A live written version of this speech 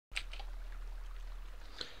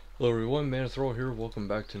Hello everyone, Manthrow here. Welcome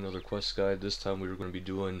back to another quest guide. This time we're going to be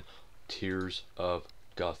doing Tears of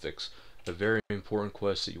Guthix. A very important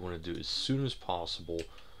quest that you want to do as soon as possible,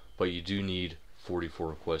 but you do need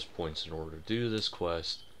 44 quest points in order to do this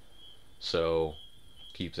quest. So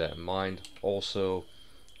keep that in mind. Also,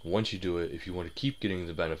 once you do it, if you want to keep getting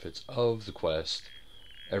the benefits of the quest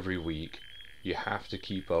every week, you have to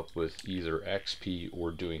keep up with either XP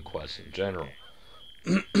or doing quests in general.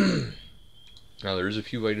 Now there's a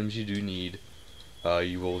few items you do need.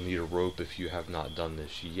 You will need a rope if you have not done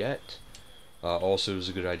this yet. Also, it's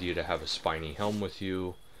a good idea to have a spiny helm with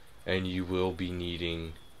you, and you will be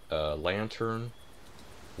needing a lantern,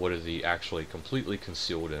 one of the actually completely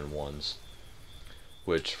concealed in ones,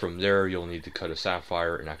 which from there you'll need to cut a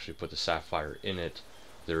sapphire and actually put the sapphire in it.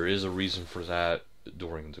 There is a reason for that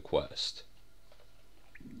during the quest.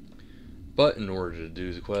 But in order to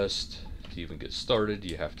do the quest, to even get started,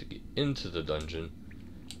 you have to get into the dungeon.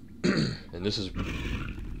 And this is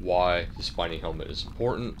why the spiny helmet is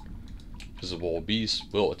important, because the wild beasts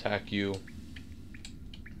will attack you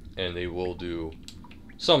and they will do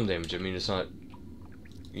some damage. I mean, it's not,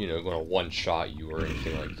 going to one-shot you or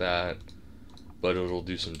anything like that, but it'll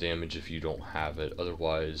do some damage if you don't have it.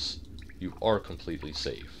 Otherwise, you are completely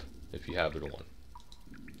safe if you have it on.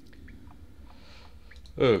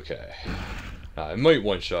 Okay. Now, it might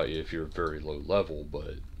one-shot you if you're very low level,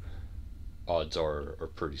 but odds are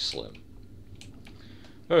pretty slim.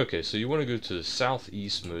 Okay, so you want to go to the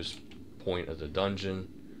southeastmost point of the dungeon.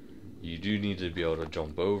 You do need to be able to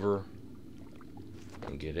jump over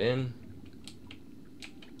and get in.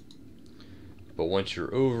 But once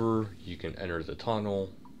you're over, you can enter the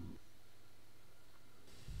tunnel.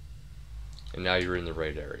 And now you're in the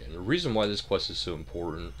right area. And the reason why this quest is so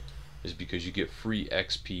important is because you get free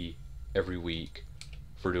XP every week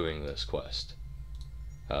for doing this quest.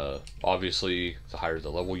 Obviously, the higher the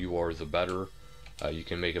level you are, the better. You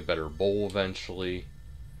can make a better bowl eventually,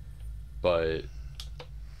 but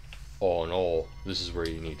all in all, this is where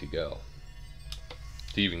you need to go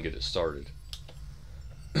to even get it started.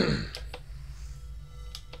 And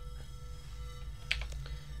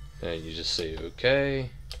you just say okay,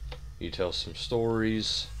 you tell some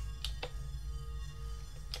stories.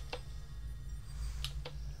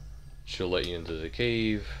 She'll let you into the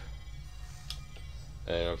cave.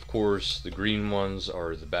 And of course, the green ones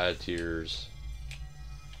are the bad tears,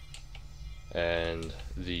 and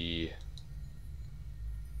the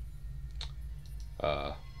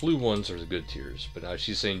blue ones are the good tears. But now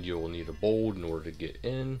she's saying you will need a bowl in order to get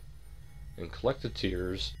in and collect the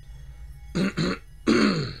tears.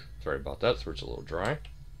 Sorry about that, throat's a little dry.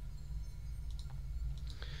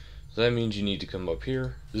 So that means you need to come up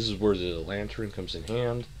here. This is where the lantern comes in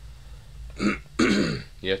hand.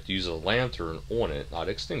 You have to use a lantern on it, not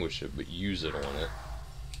extinguish it, but use it on it.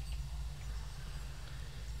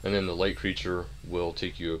 And then the light creature will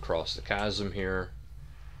take you across the chasm here,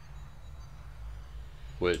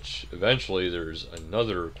 which eventually there's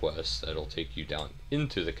another quest that'll take you down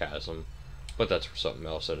into the chasm, but that's for something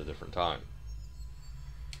else at a different time.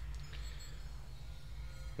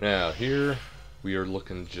 Now here we are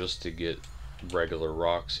looking just to get regular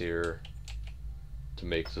rocks here to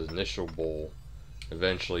make the initial bowl.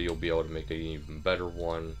 Eventually you'll be able to make an even better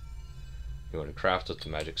one. You want to craft up the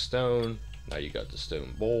magic stone. Now you got the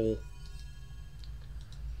stone bowl,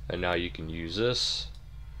 and now you can use this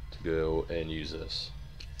to go and use this.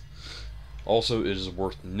 Also, it is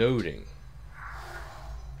worth noting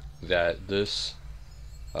that this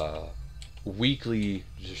weekly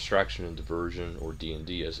distraction and diversion, or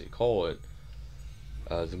D&D as they call it,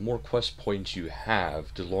 the more quest points you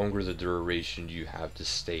have, the longer the duration you have to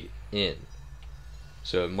stay in.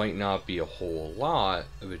 So it might not be a whole lot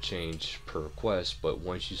of a change per quest, but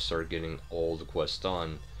once you start getting all the quests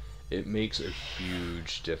done, it makes a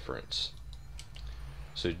huge difference.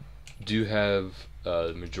 So do have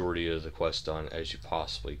the majority of the quests done as you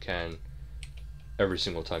possibly can every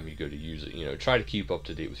single time you go to use it. Try to keep up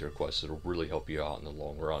to date with your quests. It'll really help you out in the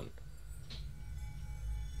long run.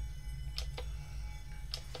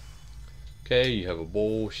 Okay, you have a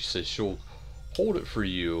bowl. She says she'll hold it for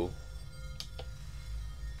you.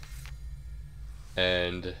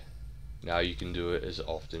 And now you can do it as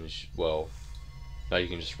often as now you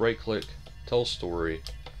can just right click, tell story,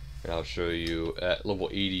 and I'll show you at level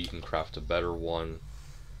 80 you can craft a better one.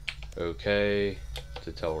 Okay,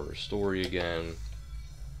 to tell her a story again.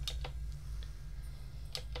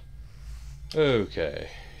 Okay,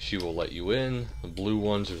 she will let you in. The blue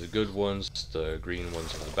ones are the good ones, the green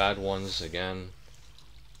ones are the bad ones again.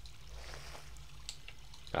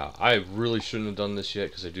 I really shouldn't have done this yet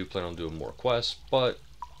because I do plan on doing more quests, but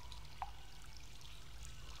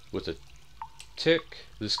with a tick,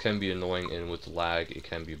 this can be annoying, and with lag, it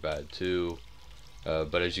can be bad too.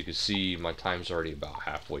 But as you can see, my time's already about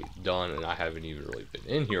halfway done, and I haven't even really been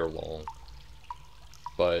in here long.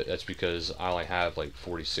 But that's because I only have like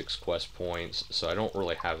 46 quest points, so I don't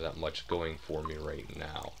really have that much going for me right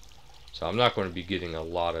now. So I'm not going to be getting a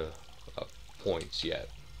lot of points yet.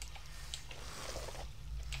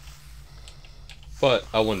 But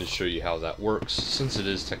I wanted to show you how that works, since it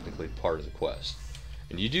is technically part of the quest.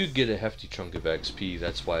 And you do get a hefty chunk of XP,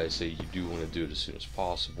 that's why I say you do want to do it as soon as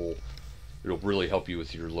possible. It'll really help you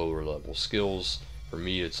with your lower level skills. For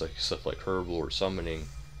me, it's like stuff like herbal or summoning,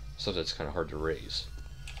 stuff that's kind of hard to raise.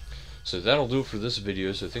 So that'll do it for this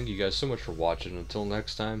video, so thank you guys so much for watching. Until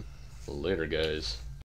next time, later guys.